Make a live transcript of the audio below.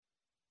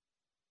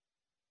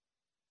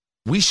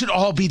We should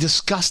all be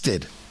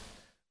disgusted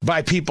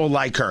by people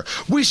like her.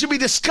 We should be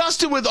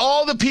disgusted with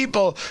all the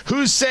people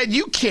who said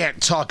you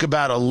can't talk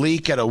about a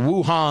leak at a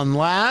Wuhan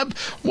lab.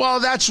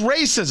 Well, that's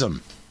racism.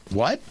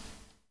 What?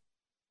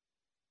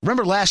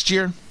 Remember last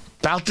year,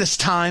 about this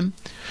time?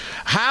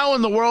 How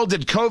in the world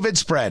did COVID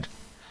spread?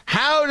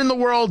 How in the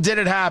world did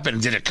it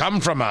happen? Did it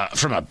come from a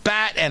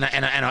bat and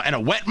a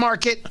wet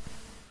market?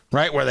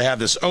 Right, where they have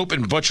this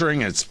open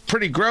butchering, and it's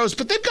pretty gross,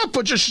 but they've got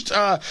butcher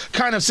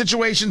kind of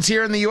situations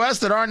here in the U.S.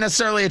 that aren't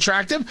necessarily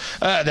attractive.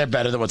 They're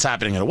better than what's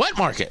happening in a wet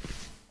market.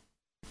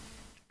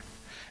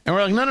 And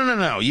we're like,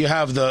 no. You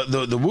have the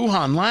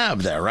Wuhan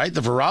lab there, right? The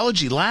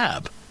virology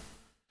lab.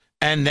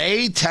 And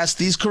they test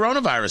these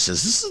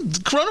coronaviruses.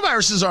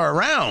 Coronaviruses are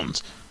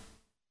around.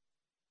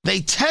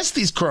 They test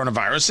these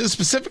coronaviruses,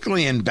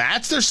 specifically in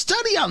bats. There's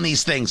study on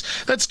these things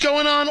that's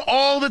going on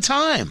all the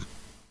time.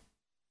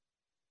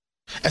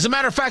 As a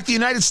matter of fact, the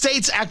United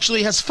States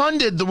actually has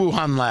funded the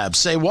Wuhan labs.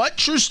 Say what?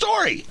 True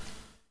story.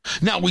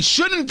 Now, we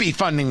shouldn't be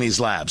funding these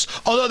labs,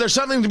 although there's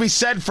something to be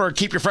said for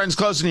keep your friends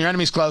close and your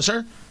enemies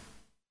closer.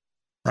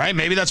 Right?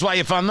 Maybe that's why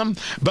you fund them.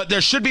 But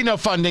there should be no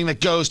funding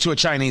that goes to a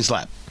Chinese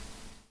lab.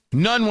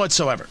 None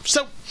whatsoever.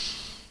 So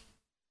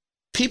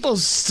people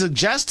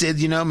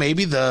suggested,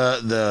 maybe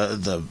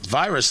the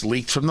virus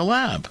leaked from the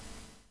lab.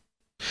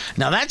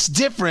 Now, that's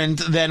different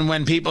than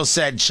when people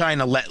said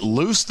China let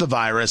loose the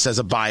virus as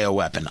a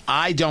bioweapon.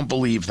 I don't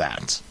believe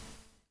that.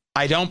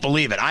 I don't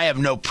believe it. I have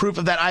no proof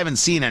of that. I haven't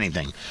seen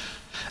anything.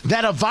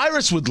 That a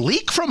virus would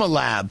leak from a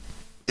lab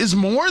is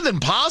more than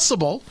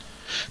possible,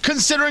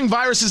 considering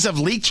viruses have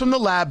leaked from the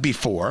lab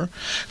before,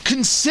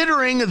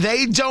 considering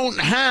they don't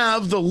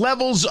have the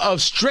levels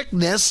of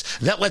strictness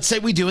that, let's say,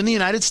 we do in the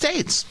United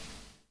States.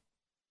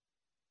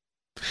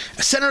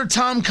 Senator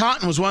Tom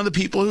Cotton was one of the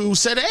people who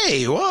said,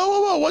 hey,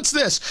 whoa, what's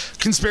this?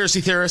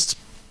 Conspiracy theorists.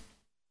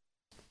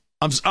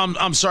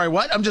 I'm sorry,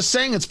 what? I'm just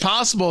saying it's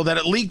possible that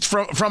it leaked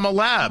from a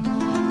lab.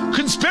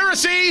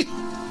 Conspiracy!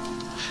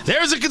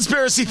 There's a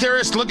conspiracy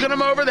theorist. Look at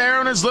him over there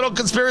in his little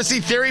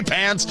conspiracy theory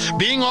pants,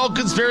 being all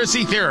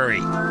conspiracy theory.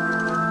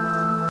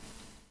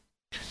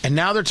 And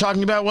now they're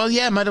talking about, well,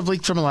 yeah, it might have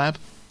leaked from a lab.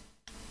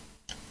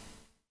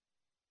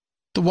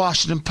 The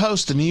Washington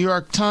Post, the New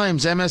York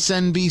Times,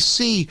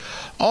 MSNBC,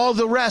 all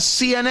the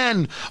rest,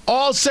 CNN,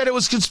 all said it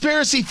was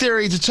conspiracy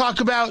theory to talk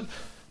about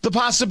the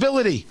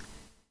possibility.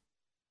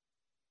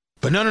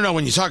 But no,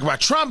 when you talk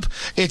about Trump,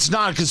 it's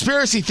not a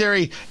conspiracy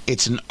theory,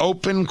 it's an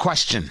open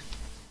question.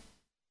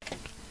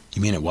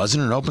 You mean it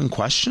wasn't an open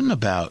question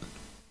about...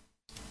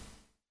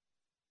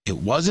 It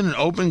wasn't an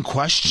open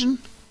question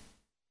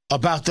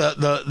about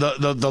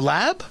the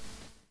lab?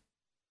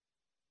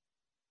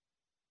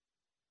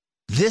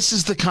 This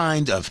is the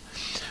kind of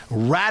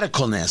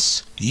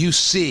radicalness you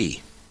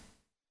see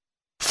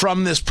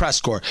from this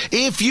press corps.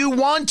 If you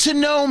want to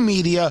know,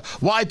 media,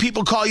 why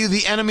people call you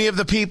the enemy of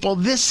the people,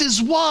 this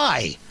is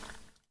why.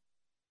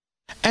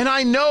 And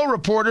I know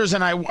reporters,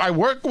 and I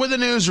work with a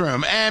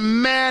newsroom,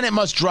 and man, it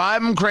must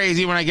drive them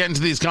crazy when I get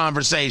into these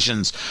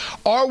conversations.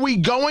 Are we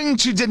going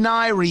to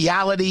deny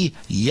reality,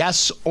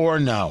 yes or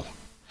no?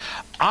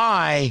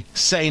 I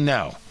say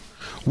no.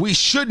 We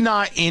should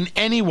not in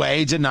any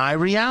way deny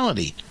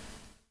reality.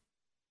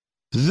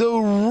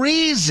 The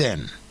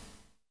reason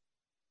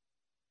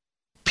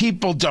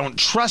people don't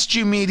trust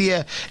you,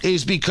 media,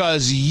 is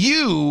because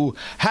you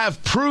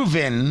have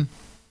proven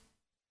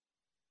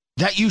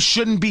that you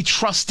shouldn't be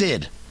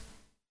trusted.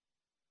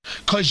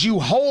 Because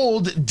you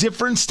hold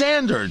different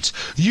standards.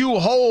 You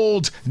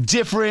hold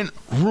different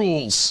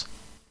rules.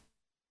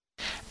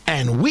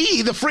 And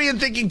we, the free and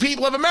thinking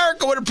people of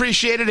America, would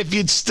appreciate it if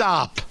you'd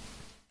stop.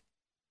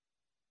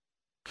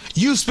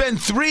 You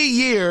spent 3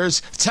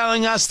 years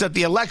telling us that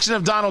the election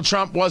of Donald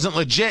Trump wasn't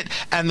legit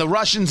and the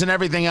Russians and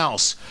everything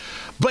else.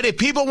 But if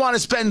people want to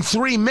spend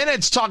 3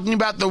 minutes talking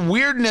about the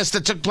weirdness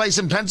that took place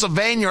in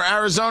Pennsylvania or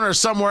Arizona or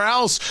somewhere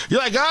else, you're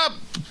like,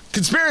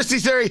 conspiracy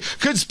theory,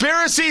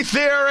 conspiracy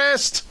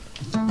theorist.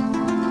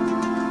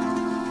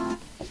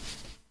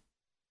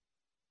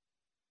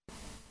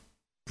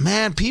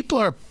 Man, people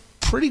are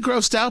pretty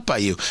grossed out by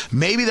you.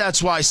 Maybe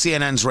that's why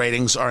CNN's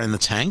ratings are in the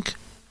tank.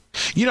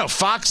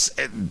 Fox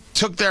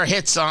took their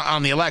hits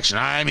on the election.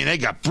 I mean, they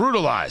got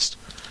brutalized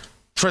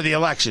for the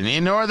election. You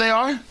know where they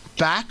are?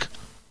 Back.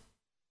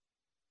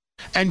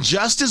 And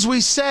just as we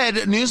said,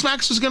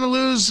 Newsmax was going to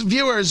lose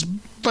viewers,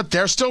 but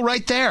they're still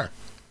right there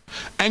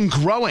and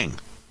growing.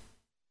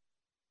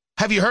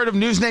 Have you heard of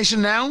News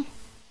Nation Now?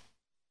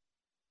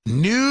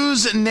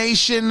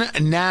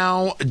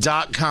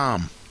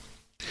 NewsNationNow.com.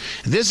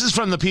 This is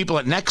from the people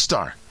at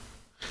Nexstar.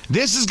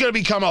 This is going to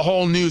become a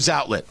whole news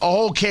outlet, a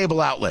whole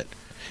cable outlet.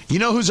 You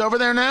know who's over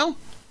there now?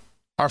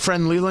 Our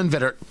friend Leland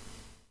Vittert.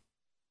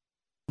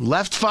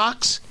 Left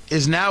Fox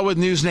is now with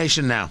News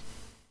Nation Now.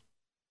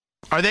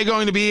 Are they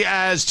going to be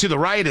as to the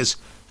right as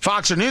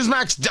Fox or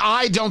Newsmax?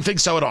 I don't think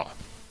so at all.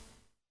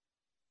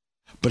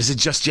 But is it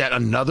just yet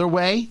another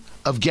way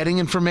of getting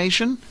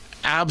information?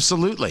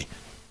 Absolutely.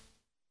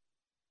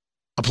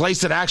 A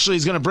place that actually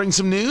is going to bring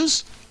some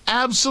news?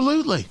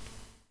 Absolutely.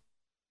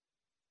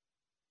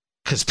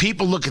 Because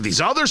people look at these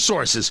other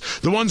sources,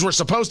 the ones we're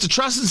supposed to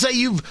trust, and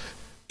say,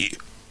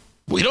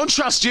 we don't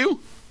trust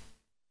you.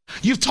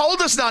 You've told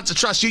us not to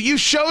trust you. You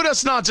showed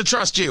us not to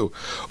trust you.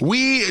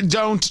 We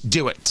don't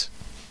do it.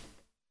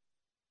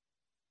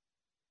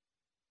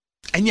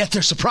 And yet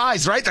they're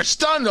surprised, right? They're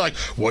stunned. They're like,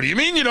 what do you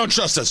mean you don't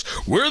trust us?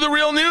 We're the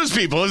real news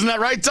people. Isn't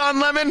that right, Don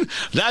Lemon?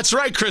 That's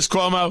right, Chris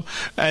Cuomo.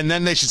 And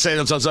then they should say to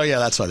themselves, oh, yeah,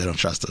 that's why they don't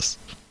trust us.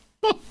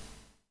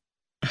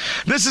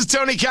 This is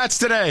Tony Katz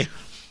Today.